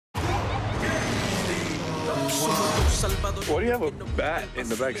Why do you have a bat in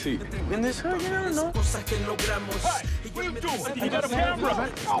the back seat? In this hood, you never know. Hey, what are you doing? You got a camera.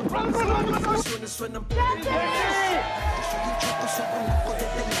 Oh, run.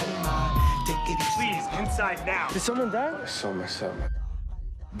 Please, inside now. Did someone die? I saw myself.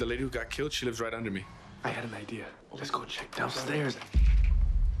 The lady who got killed, she lives right under me. I had an idea. Let's go check downstairs.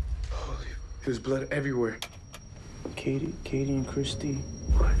 Holy, there's blood everywhere. Katie and Christy.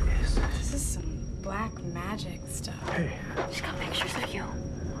 What is this? This is some black magic stuff. Hey. She's got pictures of you.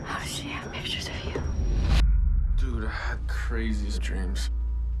 How does she have pictures of you? Dude, I had crazy dreams.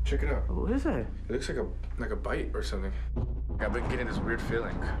 Check it out. What is that? It looks like a bite or something. I've been getting this weird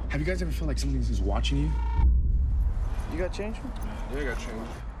feeling. Have you guys ever felt like somebody's just watching you? You got change? Yeah, I got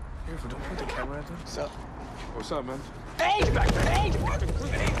changed. Careful, don't point the camera at them. What's up? What's up, man? Hey, back there! Hey!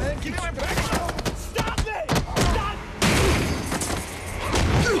 Give me my back! Stop it! Stop!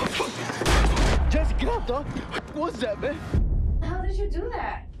 Jesse, get up, dog. What's that, man? How did you do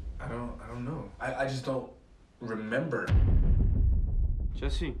that? I don't know. I just don't remember.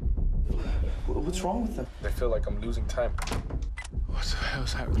 Jesse, what's wrong with them? I feel like I'm losing time. What the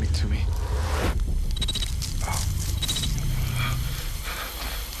hell's happening to me?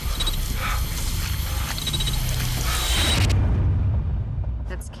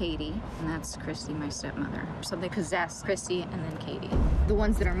 That's Katie, and that's Christy, my stepmother. Something possessed Christy and then Katie. The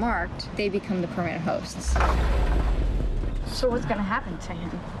ones that are marked, they become the permanent hosts. So what's gonna happen to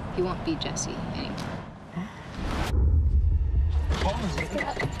him? He won't be Jesse anymore. Get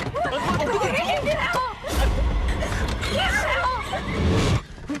out! Get out!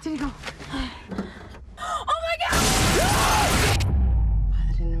 Where did he go? Oh my God!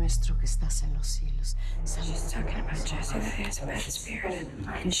 Padre nuestro que estás en los cielos. She's talking about Jessie that has a bad spirit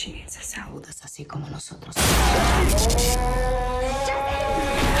and she needs us out. Saludas así como nosotros.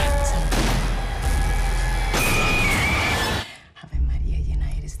 Ave María,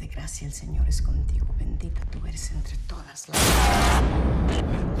 llena eres de gracia, el Señor es contigo. Bendita tú eres entre todas las.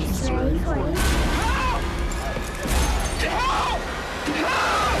 Ready for you?